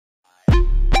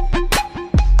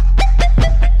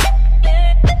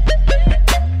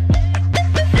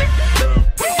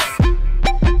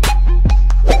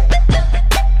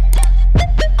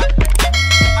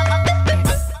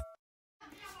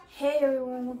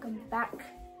welcome back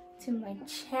to my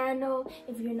channel.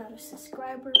 If you're not a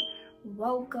subscriber,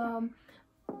 welcome.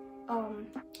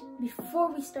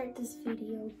 Before we start this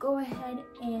video, go ahead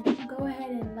and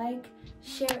like,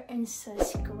 share, and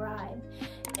subscribe,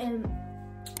 and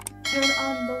turn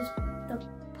on the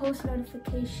post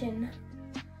notification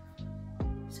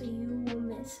so you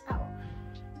won't miss out.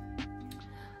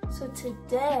 So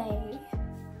today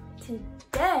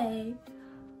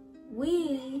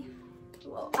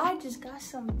I just got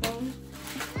something.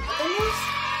 It is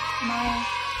my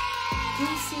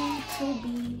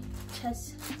GC2B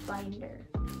chest binder.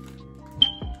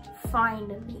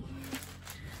 Finally.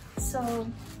 So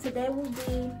today will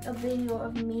be a video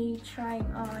of me trying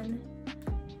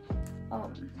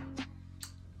on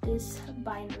this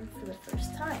binder for the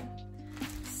first time.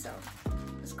 So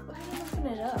let's go ahead and open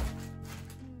it up.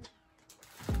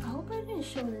 I hope I didn't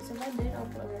show this. If I did, I'll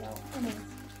blur it out. Anyways.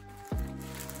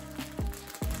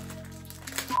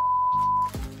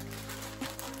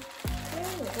 Okay,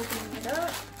 we're opening it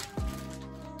up.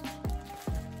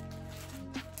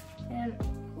 And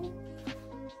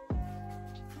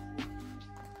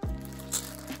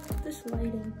this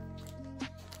lighting.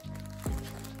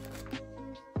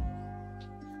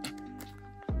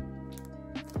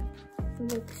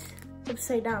 Looks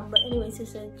upside down, but anyways,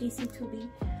 it's a GC2B.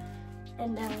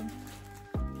 And then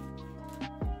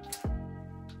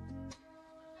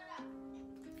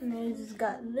I just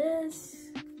got this,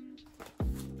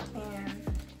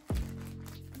 and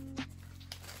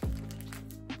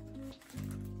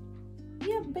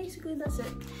yeah, basically that's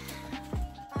it.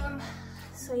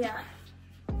 So yeah,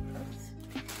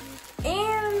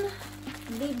 and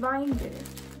the binder.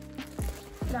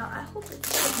 Now I hope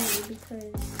it's me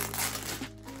because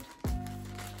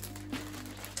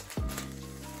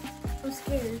I'm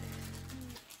scared.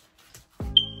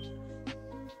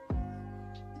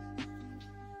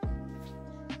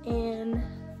 And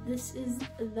this is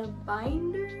the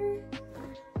binder.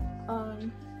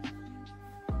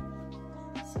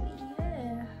 So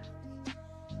yeah,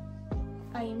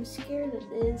 I am scared that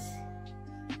this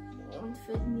won't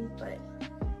fit me, but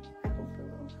I hope it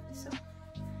will. So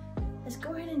let's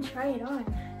go ahead and try it on.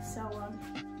 So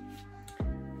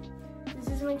this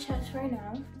is my chest right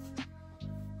now.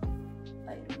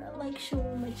 I do not like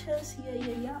showing my chest.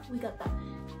 Yeah, we got that.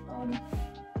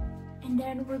 And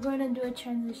then we're going to do a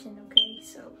transition, okay?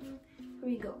 So here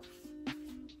we go.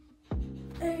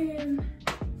 And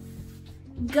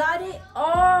got it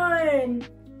on.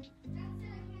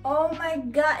 Oh my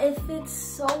god, it fits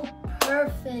so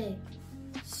perfect.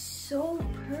 So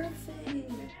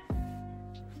perfect.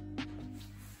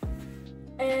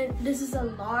 And this is a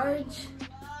large.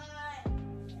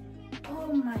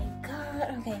 Oh my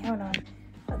god. Okay, hold on.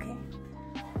 Okay.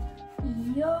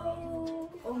 Yo.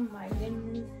 Oh my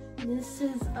goodness. This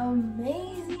is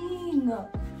amazing.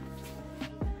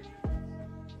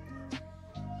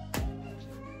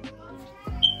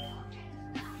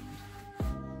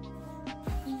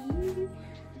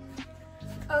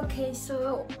 Okay,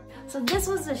 so this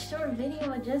was a short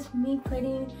video of just me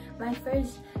putting my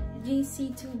first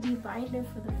GC2B binder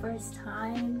for the first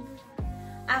time.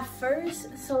 At first,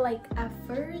 it felt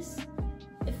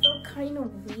kind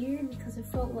of weird because it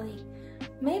felt like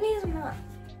maybe it's not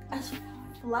as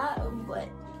flat, but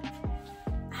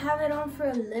I have it on for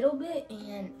a little bit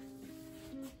and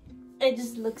it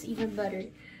just looks even better.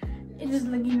 It just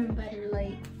looks even better.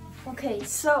 Like, okay,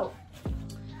 so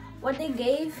what they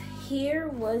gave here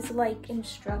was like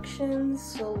instructions.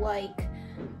 So like,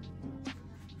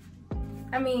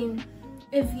 I mean,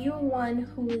 if you're one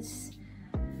who is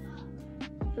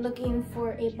looking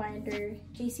for a binder,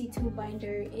 GC2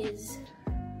 binder is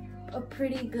a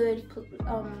pretty good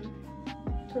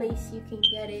place you can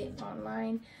get it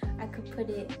online. I could put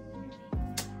it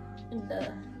in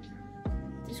the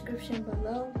description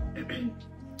below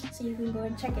so you can go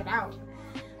and check it out.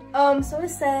 So it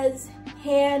says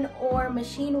hand or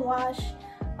machine wash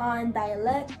on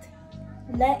dialect,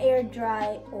 let air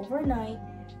dry overnight,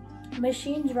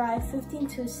 machine dry 15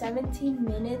 to 17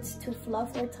 minutes to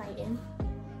fluff or tighten,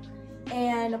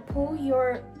 and pull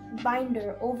your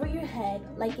binder over your head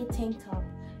like a tank top.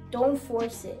 Don't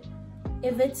force it.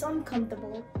 If it's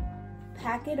uncomfortable,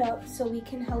 pack it up so we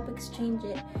can help exchange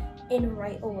it in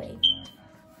right away.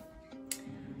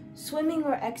 Swimming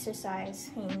or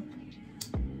exercising.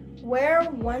 Wear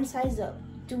one size up.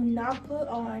 Do not put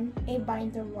on a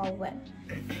binder while wet.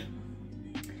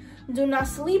 Do not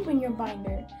sleep in your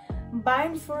binder.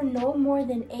 Bind for no more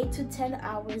than 8 to 10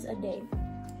 hours a day.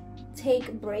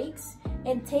 Take breaks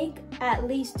and take at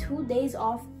least 2 days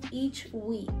off each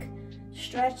week.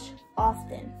 Stretch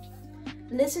often.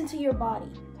 Listen to your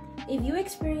body. If you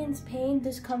experience pain,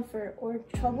 discomfort, or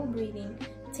trouble breathing,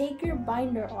 take your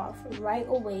binder off right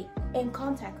away and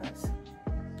contact us.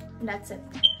 And that's it.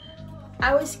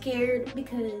 I was scared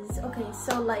because, okay,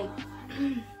 so like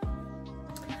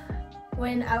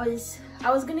when I was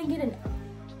gonna get an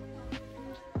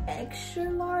extra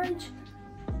large,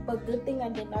 but good thing I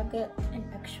did not get an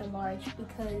extra large,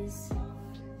 because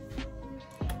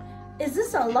is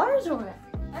this a large or an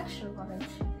extra large?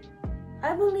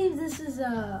 I believe this is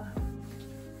a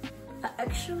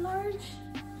extra large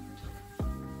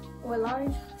or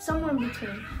large, somewhere in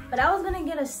between. But I was gonna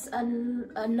get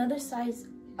another size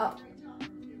up,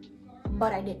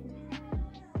 but I didn't.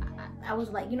 I was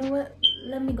like, you know what?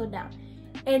 Let me go down.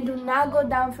 And do not go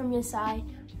down from your side.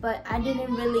 But I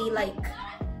didn't really like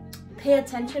pay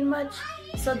attention much.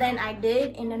 So then I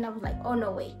did, and then I was like, oh no,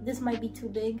 wait, this might be too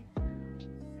big.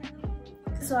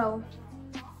 So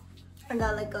I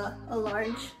got like a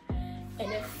large,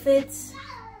 and it fits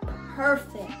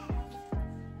perfect.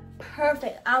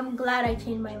 Perfect. I'm glad I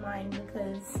changed my mind,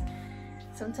 because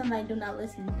sometimes I do not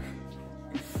listen.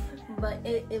 But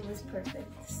it was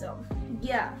perfect. So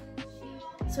yeah.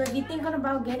 So if you're thinking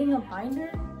about getting a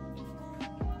binder,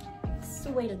 this is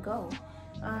the way to go.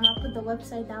 I'll put the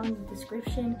website down in the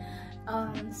description.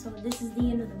 So this is the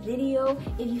end of the video.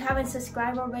 If you haven't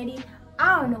subscribed already,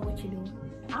 I don't know what you're doing.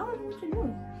 I don't know what you're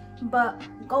doing. But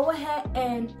go ahead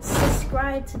and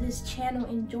subscribe to this channel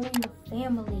and join the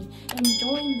family and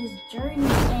join this journey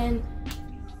and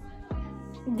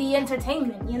the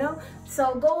entertainment, you know?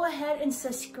 So go ahead and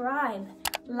subscribe,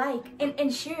 like,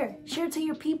 and share to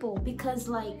your people, because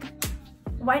like,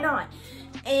 why not?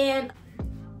 And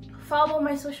follow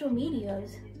my social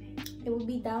medias. It will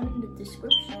be down in the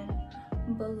description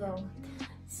below.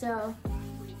 So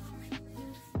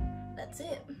that's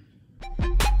it.